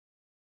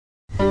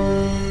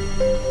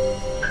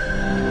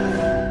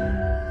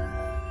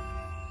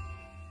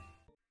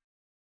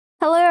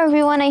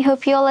everyone. I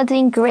hope you all are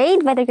doing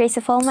great by the grace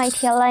of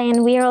Almighty Allah,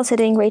 and we are also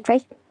doing great,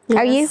 right? Yes.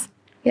 Are you?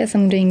 Yes,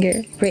 I'm doing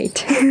great.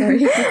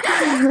 Sorry.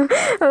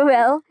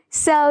 Well,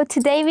 so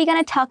today we're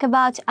gonna talk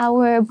about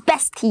our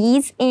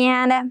besties,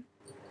 and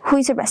who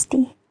is your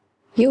bestie?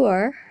 You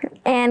are.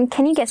 And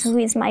can you guess who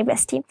is my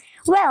bestie?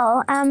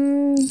 Well,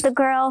 the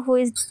girl who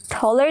is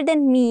taller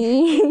than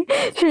me,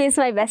 she is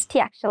my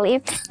bestie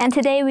actually. And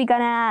today we're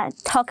gonna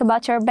talk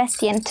about our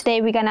bestie, and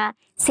today we're gonna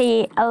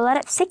say a lot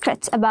of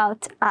secrets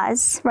about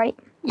us, right?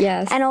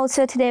 Yes. And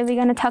also today we're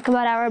gonna talk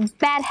about our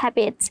bad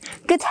habits,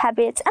 good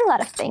habits, and a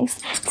lot of things.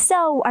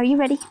 So, are you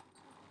ready?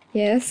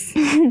 Yes.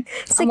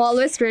 I'm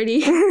always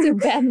ready to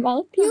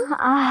badmouth you.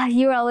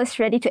 You're always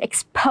ready to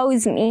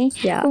expose me.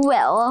 Yeah.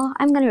 Well,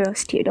 I'm gonna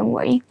roast you, don't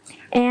worry.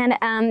 And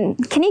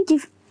can you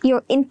give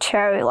your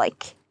intro,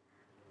 like?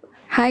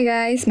 Hi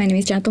guys, my name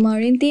is Lameya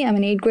Rinty. I'm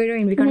an 8th grader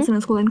in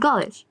International School and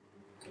College.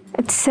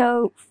 It's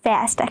so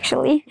fast,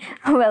 actually.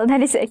 Well,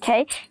 that is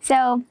okay.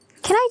 So,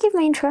 can I give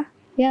my intro?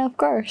 Yeah, of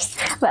course.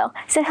 Well,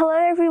 so hello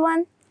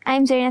everyone.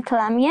 I'm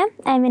Lameya.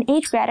 I'm an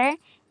 8th grader,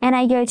 and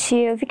I go to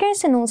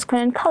International School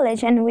and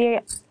College, and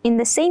we're in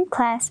the same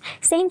class,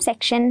 same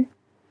section,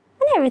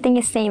 and everything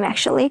is same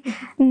actually.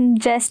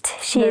 Just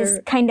she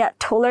is kind of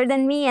taller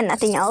than me and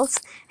nothing else.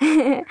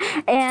 And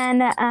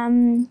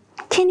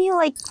can you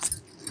like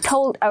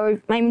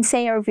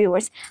say our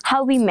viewers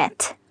how we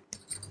met?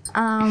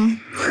 I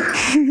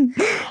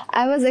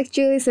was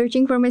actually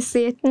searching for my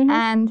seat,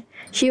 and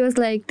she was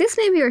like, "This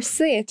may be your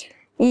seat."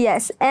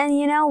 Yes, and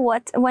you know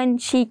what? When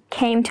she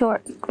came to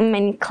our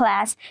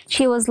class,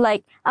 she was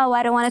like, "Oh,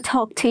 I don't want to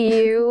talk to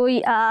you.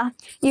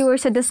 You were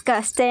so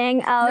disgusting."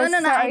 No,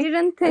 I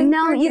didn't think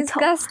you were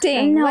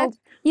disgusting. No,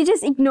 you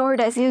just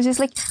ignored us. You was just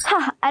like,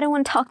 I don't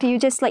want to talk to you.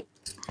 Just like,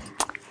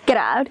 get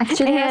out.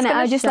 Actually, and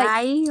I was just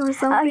shy like, or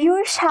something. You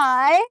were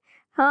shy,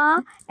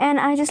 huh? And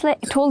I just like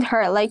told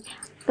her like,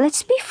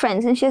 let's be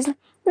friends. And she was like,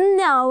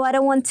 no, I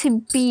don't want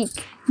to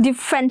do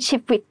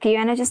friendship with you.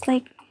 And I just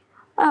like,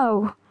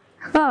 oh,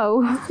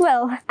 well,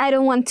 I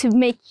don't want to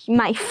make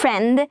my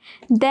friend.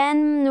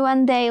 Then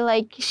one day,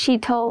 like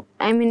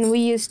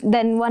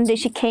then one day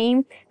she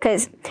came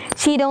because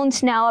she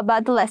don't know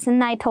about the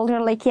lesson. I told her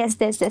like, yes,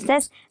 this.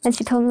 And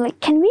she told me like,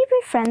 can we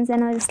be friends?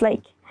 And I was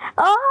like,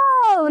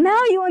 oh,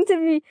 now you want to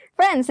be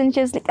friends. And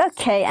she was like,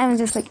 okay. I was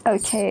just like,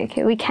 okay,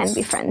 we can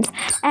be friends.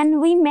 And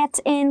we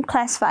met in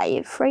class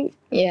 5, right?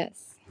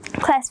 Yes.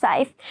 Class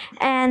 5.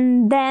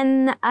 And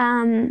then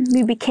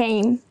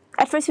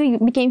at first we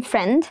became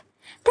friends.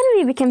 Then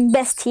we became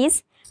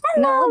besties.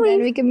 And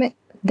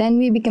then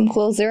we became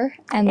closer.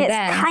 And it's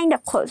then kind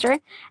of closer.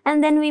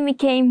 And then we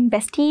became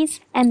besties.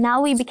 And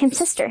now we became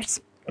sisters.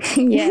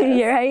 Yes.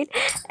 You're right.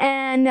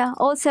 And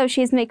also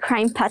she's my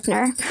crime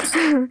partner.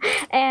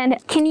 And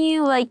can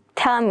you like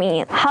tell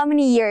me how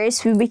many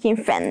years we became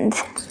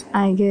friends?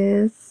 I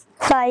guess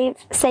 5,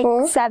 6,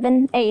 4?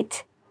 7,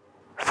 8.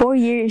 4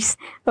 years.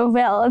 Oh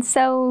well,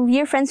 so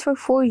you're friends for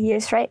 4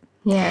 years, right?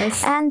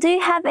 Yes. And do you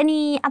have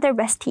any other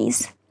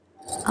besties?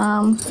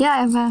 Yeah, I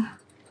have a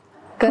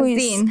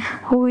cousin.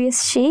 Who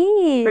is she?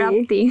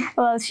 Rapti.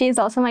 Well, she's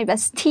also my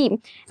bestie.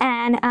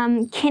 And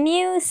can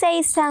you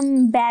say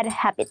some bad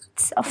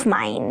habits of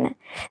mine?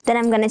 Then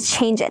I'm gonna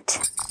change it.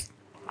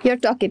 You're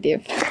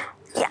talkative.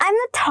 I'm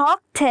not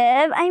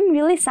talkative. I'm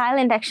really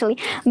silent actually.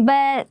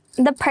 But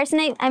the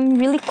person I'm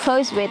really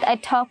close with, I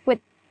talk with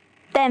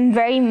them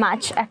very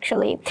much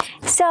actually.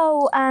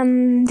 So,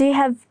 do you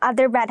have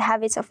other bad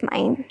habits of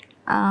mine?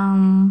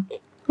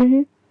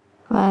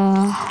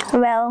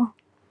 Well,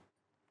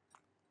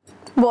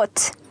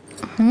 what?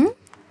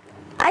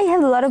 I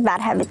have a lot of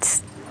bad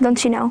habits,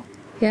 don't you know?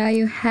 Yeah,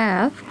 you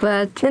have,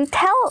 but Then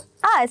tell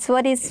us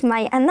what is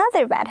my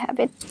another bad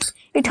habit.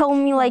 You told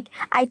me like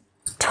I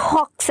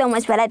talk so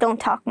much, but I don't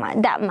talk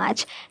that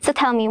much. So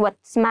tell me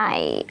what's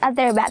my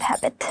other bad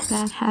habit.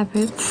 bad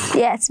habits.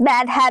 Yes,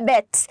 bad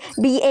habits.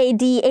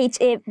 BADHABITS.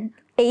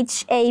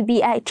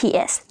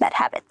 Bad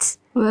habits.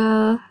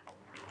 Well,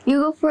 you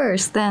go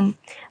first then.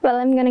 Well,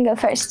 I'm gonna go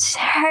first.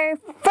 Her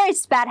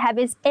first bad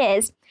habit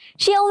is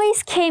she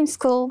always came to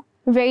school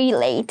very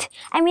late.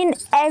 I mean,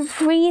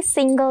 every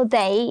single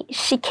day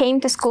she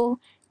came to school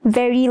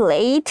very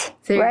late,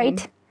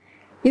 right?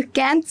 You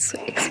can't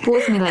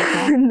expose me like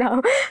that.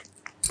 No,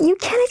 you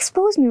can't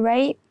expose me,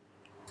 right?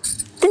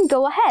 Then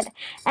go ahead.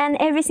 And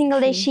every single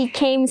day she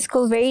came to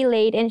school very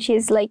late, and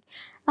she's like,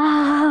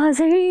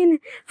 Zareen,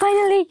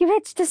 finally you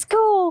reached the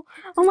school.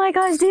 Oh my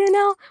gosh, do you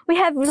know? We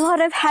have a lot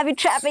of heavy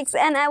traffics,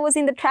 and I was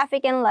in the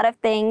traffic and a lot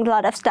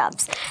of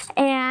stops.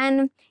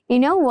 And you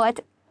know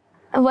what?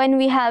 When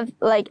we have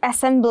like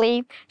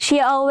assembly, she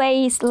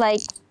always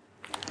like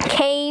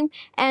came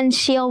and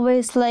she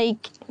always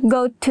like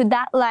go to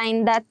that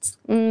line that's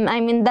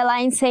the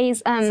line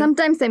says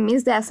sometimes I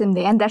miss the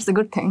assembly, and that's a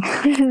good thing.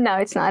 No,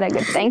 it's not a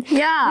good thing.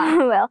 Yeah.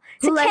 Well,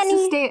 so Let's can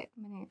you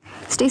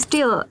stay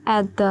still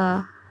at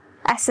the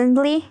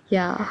assembly?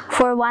 Yeah.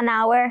 For 1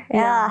 hour?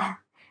 Yeah.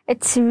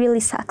 It really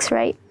sucks,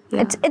 right?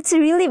 Yeah. It's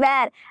really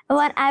bad.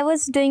 When I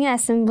was doing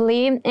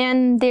assembly,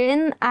 and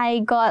then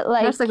I got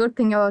like... That's a good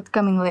thing about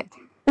coming late.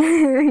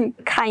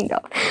 Kind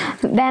of.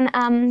 Then,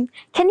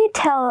 can you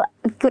tell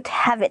a good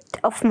habit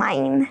of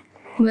mine?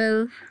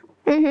 Well,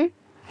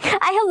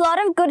 I have a lot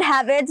of good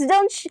habits.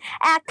 Don't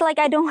act like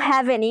I don't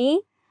have any.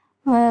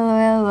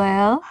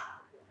 well.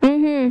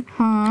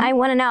 I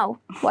want to know,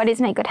 what is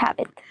my good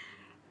habit?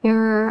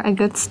 You're a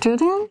good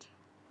student?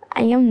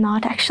 I am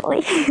not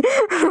actually.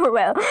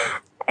 Well,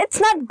 it's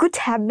not good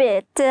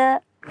habit.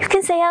 You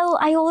can say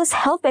I always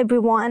help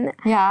everyone.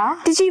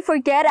 Yeah. Did you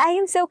forget? I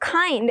am so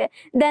kind.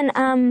 Then,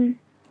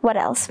 what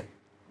else?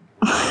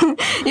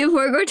 You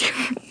forgot.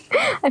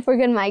 I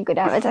forgot my good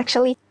habit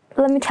actually.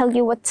 Let me tell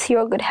you what's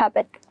your good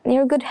habit.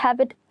 Your good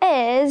habit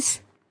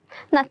is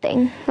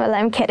nothing. Well,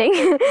 I'm kidding.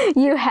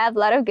 You have a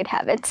lot of good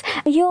habits.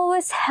 You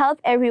always help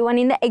everyone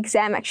in the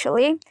exam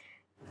actually.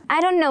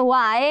 I don't know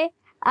why.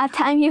 At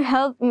time you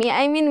help me.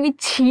 I mean, we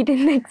cheat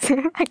in the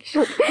exam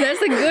actually.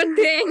 That's a good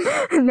thing.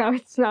 No,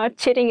 it's not.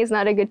 Cheating is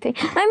not a good thing.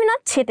 I mean,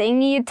 not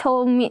cheating.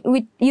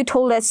 You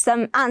told us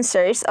some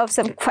answers of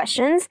some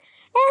questions,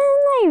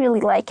 and I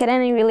really like it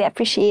and I really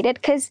appreciate it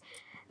because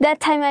that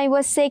time I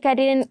was sick. I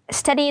didn't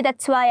study.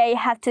 That's why I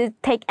have to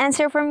take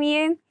answer from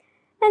you,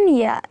 and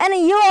yeah, and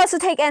you also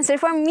take answer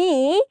from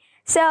me.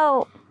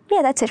 So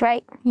yeah, that's it,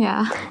 right?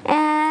 Yeah.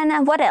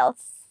 And what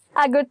else?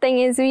 A good thing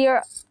is we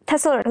are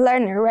Tesol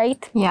learner,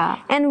 right? Yeah.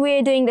 And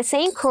we're doing the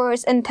same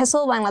course in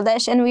Tesol,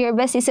 Bangladesh, and we are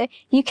besties. So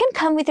you can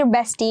come with your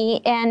bestie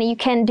and you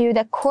can do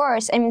the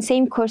course, I mean,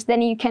 same course,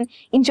 then you can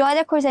enjoy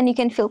the course and you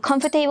can feel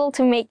comfortable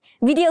to make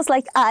videos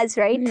like us,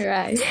 right?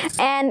 Right.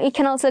 And you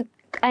can also,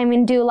 I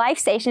mean, do live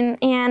station.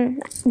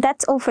 And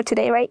that's all for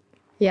today, right?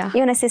 Yeah. You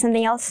want to say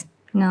something else?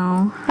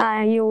 No.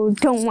 You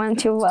don't want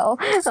to, well,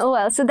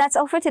 so that's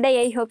all for today.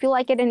 I hope you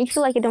like it, and if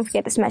you like it, don't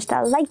forget to smash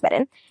that like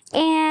button.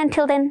 And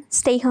till then,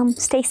 stay home,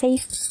 stay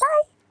safe.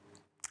 Bye.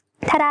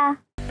 Ta-da.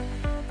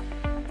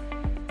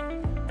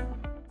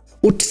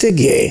 উঠতে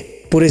গিয়ে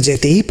পড়ে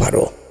যেতেই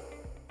পারো,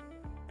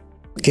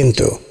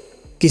 কিন্তু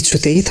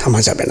কিছুতেই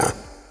থামা যাবে না।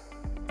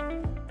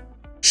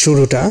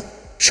 শুরুটা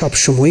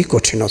সবসময়ই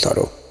কঠিনতর,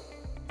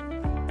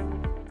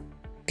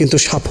 কিন্তু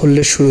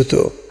সাফল্যের শুরু তো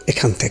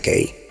এখান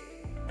থেকেই।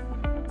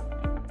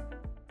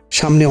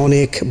 সামনে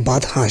অনেক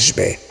বাধা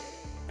আসবে,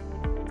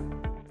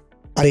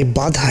 আর এই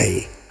বাধাই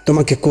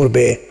তোমাকে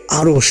করবে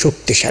আরো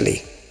শক্তিশালী।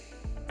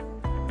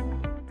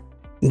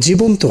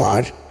 জীবন তো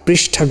আর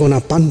পৃষ্ঠা গোনা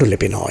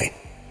পাণ্ডুলিপি নয়,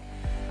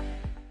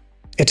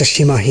 এটা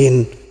সীমাহীন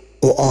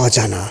ও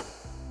অজানা।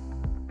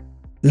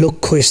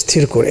 লক্ষ্য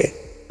স্থির করে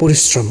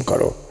পরিশ্রম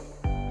করো,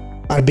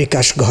 আর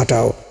বিকাশ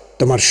ঘটাও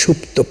তোমার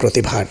সুপ্ত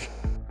প্রতিভার।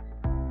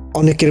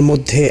 অনেকের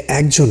মধ্যে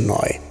একজন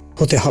নয়,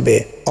 হতে হবে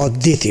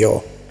অদ্বিতীয়,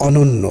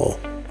 অনন্য।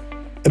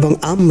 এবং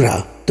আমরা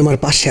তোমার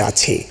পাশে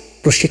আছি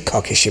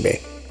প্রশিক্ষক হিসেবে।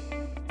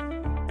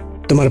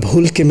 তোমার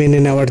ভুলকে মেনে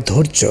নেওয়ার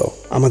ধৈর্য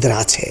আমাদের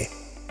আছে,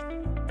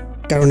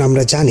 কারণ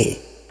আমরা জানি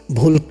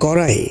ভুল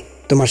করাই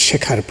তোমার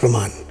শেখার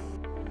প্রমাণ।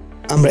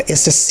 আমরা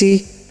এসএসসি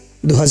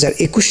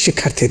 2021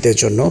 শিক্ষার্থীদের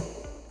জন্য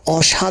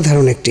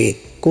অসাধারণ একটি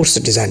কোর্স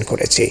ডিজাইন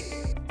করেছি।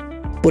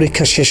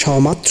 পরীক্ষা শেষ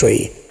হওয়া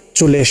মাত্রই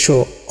চলে এসো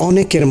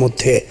অনেকের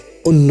মধ্যে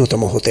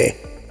অন্যতম হতে।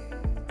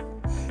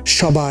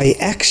 সবাই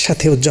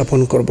একসাথে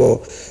উদযাপন করব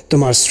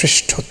তোমার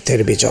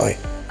শ্রেষ্ঠত্বের বিজয়।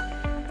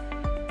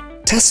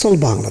 টেসল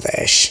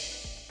বাংলাদেশ,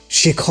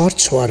 শিখর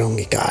ছোঁয়ার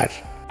অঙ্গীকার।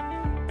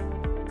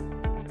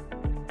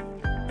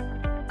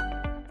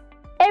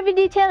 Every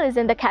detail is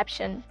in the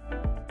caption.